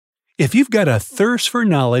If you've got a thirst for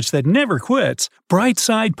knowledge that never quits,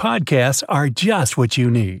 Brightside Podcasts are just what you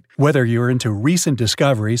need. Whether you're into recent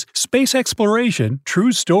discoveries, space exploration,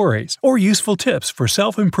 true stories, or useful tips for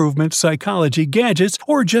self-improvement, psychology, gadgets,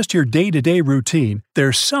 or just your day-to-day routine,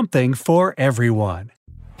 there's something for everyone.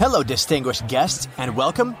 Hello, distinguished guests, and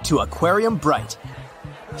welcome to Aquarium Bright.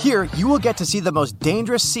 Here, you will get to see the most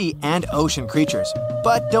dangerous sea and ocean creatures.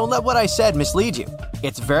 But don't let what I said mislead you.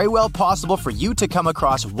 It's very well possible for you to come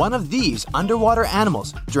across one of these underwater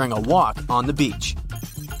animals during a walk on the beach.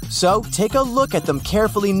 So, take a look at them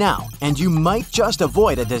carefully now, and you might just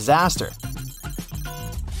avoid a disaster.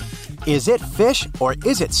 Is it fish or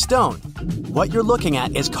is it stone? What you're looking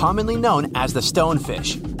at is commonly known as the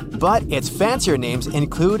stonefish, but its fancier names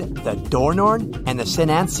include the Dornorn and the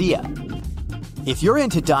Sinancia. If you're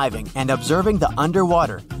into diving and observing the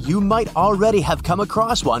underwater, you might already have come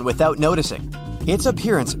across one without noticing. Its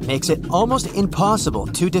appearance makes it almost impossible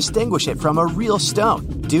to distinguish it from a real stone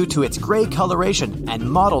due to its gray coloration and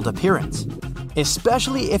mottled appearance,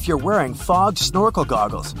 especially if you're wearing fogged snorkel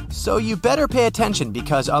goggles. So you better pay attention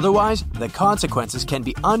because otherwise the consequences can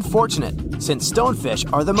be unfortunate since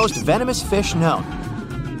stonefish are the most venomous fish known.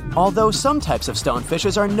 Although some types of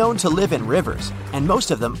stonefishes are known to live in rivers, and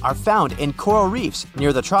most of them are found in coral reefs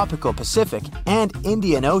near the tropical Pacific and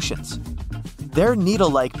Indian Oceans. Their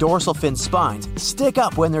needle-like dorsal fin spines stick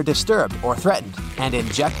up when they're disturbed or threatened and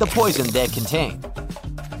inject the poison they contain.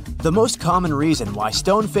 The most common reason why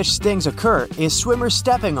stonefish stings occur is swimmers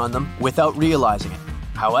stepping on them without realizing it.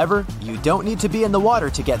 However, you don't need to be in the water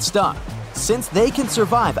to get stung. Since they can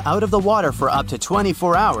survive out of the water for up to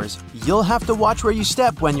 24 hours, you'll have to watch where you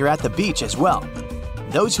step when you're at the beach as well.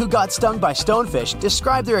 Those who got stung by stonefish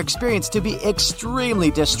describe their experience to be extremely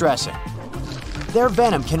distressing. Their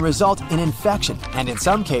venom can result in infection, and in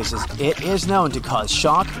some cases, it is known to cause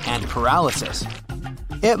shock and paralysis.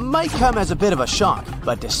 It might come as a bit of a shock,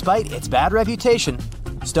 but despite its bad reputation,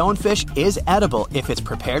 stonefish is edible if it's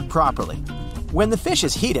prepared properly. When the fish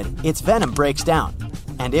is heated, its venom breaks down.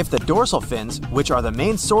 And if the dorsal fins, which are the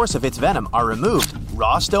main source of its venom, are removed,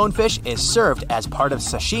 raw stonefish is served as part of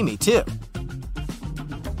sashimi too.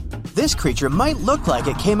 This creature might look like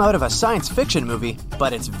it came out of a science fiction movie,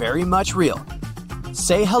 but it's very much real.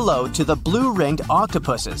 Say hello to the blue-ringed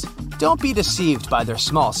octopuses. Don't be deceived by their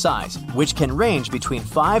small size, which can range between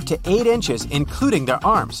 5 to 8 inches including their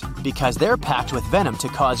arms, because they're packed with venom to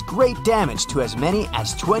cause great damage to as many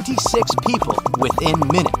as 26 people within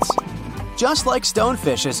minutes. Just like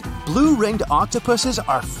stonefishes, blue-ringed octopuses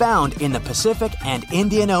are found in the Pacific and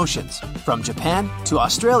Indian Oceans, from Japan to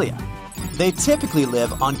Australia. They typically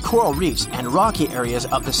live on coral reefs and rocky areas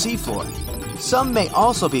of the seafloor. Some may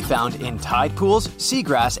also be found in tide pools,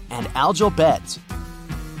 seagrass, and algal beds.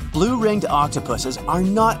 Blue-ringed octopuses are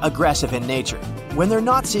not aggressive in nature. When they're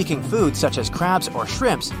not seeking food such as crabs or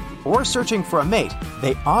shrimps, or searching for a mate,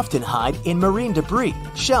 they often hide in marine debris,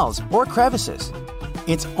 shells, or crevices.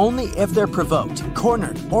 It's only if they're provoked,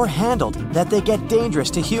 cornered, or handled that they get dangerous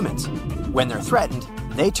to humans. When they're threatened,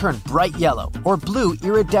 they turn bright yellow or blue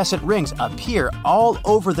iridescent rings appear all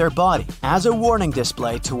over their body as a warning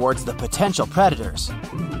display towards the potential predators.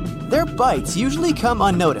 Their bites usually come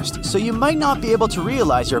unnoticed, so you might not be able to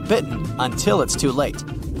realize you're bitten until it's too late.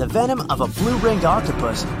 The venom of a blue-ringed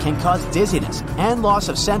octopus can cause dizziness and loss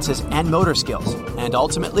of senses and motor skills, and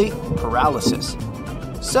ultimately, paralysis.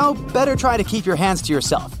 So, better try to keep your hands to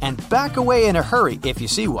yourself and back away in a hurry if you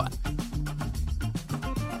see one.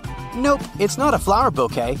 Nope, it's not a flower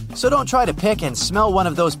bouquet, so don't try to pick and smell one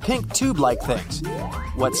of those pink tube-like things.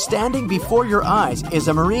 What's standing before your eyes is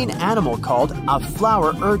a marine animal called a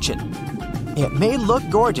flower urchin. It may look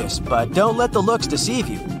gorgeous, but don't let the looks deceive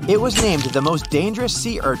you. It was named the most dangerous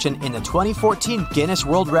sea urchin in the 2014 Guinness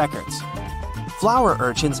World Records. Flower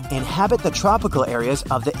urchins inhabit the tropical areas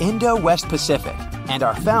of the Indo-West Pacific and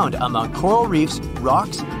are found among coral reefs,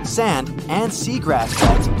 rocks, sand, and seagrass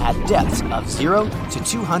beds at depths of 0 to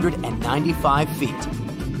 295 feet.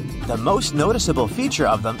 The most noticeable feature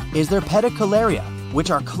of them is their pedicularia, which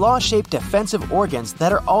are claw-shaped defensive organs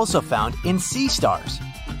that are also found in sea stars.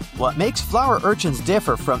 What makes flower urchins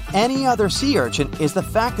differ from any other sea urchin is the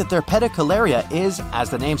fact that their pedicularia is, as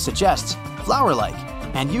the name suggests, flower-like,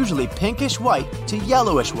 and usually pinkish-white to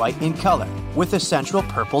yellowish-white in color, with a central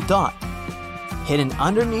purple dot. Hidden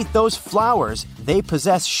underneath those flowers, they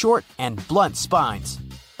possess short and blunt spines.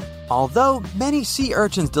 Although many sea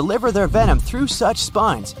urchins deliver their venom through such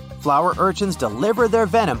spines, flower urchins deliver their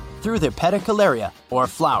venom through their pedicularia, or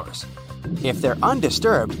flowers. If they're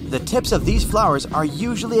undisturbed, the tips of these flowers are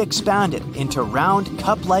usually expanded into round,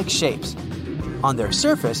 cup-like shapes. On their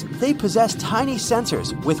surface, they possess tiny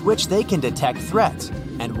sensors with which they can detect threats,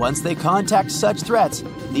 and once they contact such threats,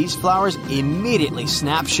 these flowers immediately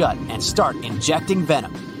snap shut and start injecting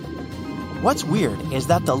venom. What's weird is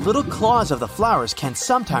that the little claws of the flowers can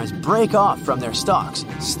sometimes break off from their stalks,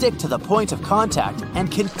 stick to the point of contact,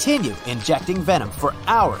 and continue injecting venom for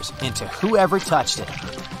hours into whoever touched it.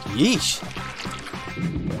 Yeesh!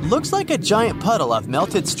 Looks like a giant puddle of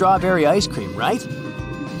melted strawberry ice cream, right?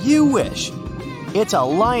 You wish. It's a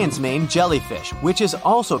lion's mane jellyfish, which is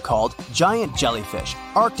also called giant jellyfish,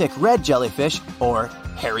 Arctic red jellyfish, or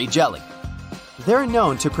hairy jelly. They're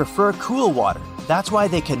known to prefer cool water. That's why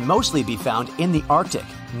they can mostly be found in the Arctic,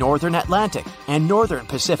 northern Atlantic, and northern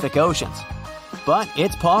Pacific Oceans. But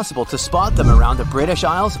it's possible to spot them around the British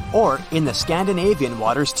Isles or in the Scandinavian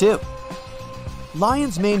waters too.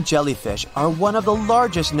 Lion's mane jellyfish are one of the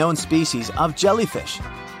largest known species of jellyfish.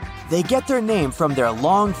 They get their name from their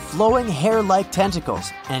long, flowing hair-like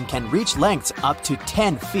tentacles and can reach lengths up to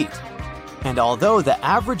 10 feet. And although the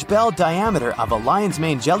average bell diameter of a lion's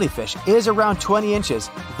mane jellyfish is around 20 inches,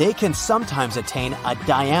 they can sometimes attain a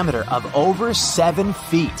diameter of over 7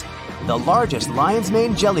 feet. The largest lion's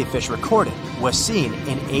mane jellyfish recorded was seen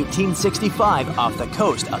in 1865 off the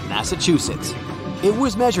coast of Massachusetts. It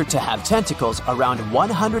was measured to have tentacles around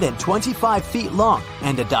 125 feet long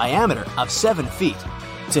and a diameter of 7 feet.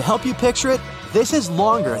 To help you picture it, this is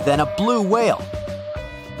longer than a blue whale.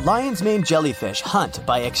 Lion's mane jellyfish hunt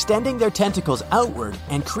by extending their tentacles outward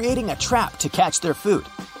and creating a trap to catch their food.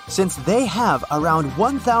 Since they have around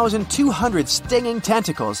 1,200 stinging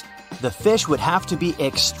tentacles, the fish would have to be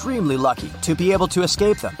extremely lucky to be able to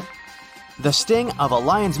escape them. The sting of a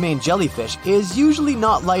lion's mane jellyfish is usually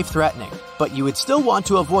not life-threatening, but you would still want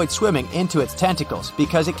to avoid swimming into its tentacles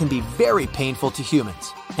because it can be very painful to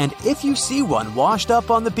humans. And if you see one washed up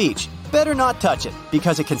on the beach, better not touch it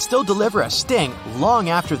because it can still deliver a sting long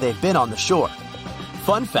after they've been on the shore.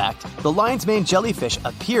 Fun fact, the lion's mane jellyfish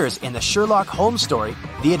appears in the Sherlock Holmes story,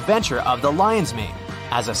 The Adventure of the Lion's Mane,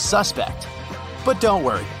 as a suspect. But don't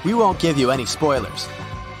worry, we won't give you any spoilers.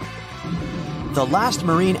 The last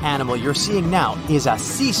marine animal you're seeing now is a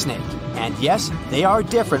sea snake, and yes, they are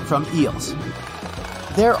different from eels.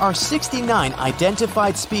 There are 69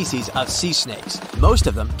 identified species of sea snakes. Most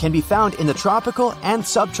of them can be found in the tropical and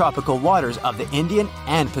subtropical waters of the Indian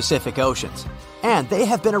and Pacific Oceans, and they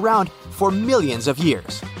have been around for millions of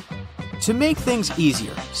years. To make things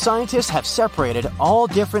easier, scientists have separated all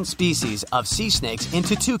different species of sea snakes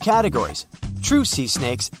into two categories: true sea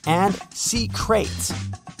snakes and sea kraits.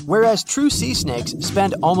 Whereas true sea snakes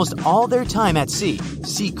spend almost all their time at sea,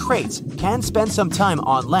 sea kraits can spend some time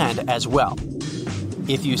on land as well.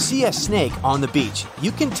 If you see a snake on the beach,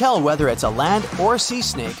 you can tell whether it's a land or sea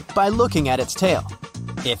snake by looking at its tail.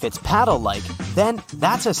 If it's paddle-like, then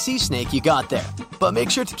that's a sea snake you got there, but make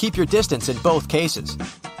sure to keep your distance in both cases.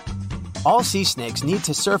 All sea snakes need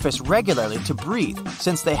to surface regularly to breathe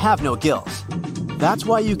since they have no gills. That's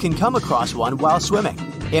why you can come across one while swimming.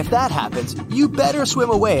 If that happens, you better swim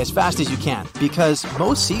away as fast as you can because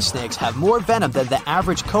most sea snakes have more venom than the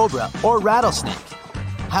average cobra or rattlesnake.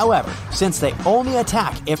 However, since they only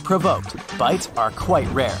attack if provoked, bites are quite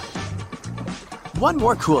rare. One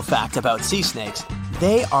more cool fact about sea snakes: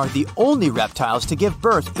 they are the only reptiles to give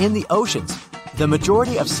birth in the oceans. The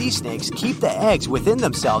majority of sea snakes keep the eggs within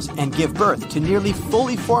themselves and give birth to nearly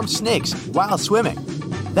fully formed snakes while swimming.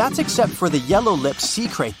 That's except for the yellow-lipped sea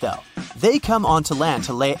krait though. They come onto land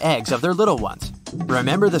to lay eggs of their little ones.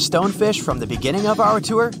 Remember the stonefish from the beginning of our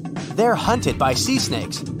tour? They're hunted by sea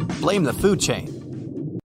snakes. Blame the food chain.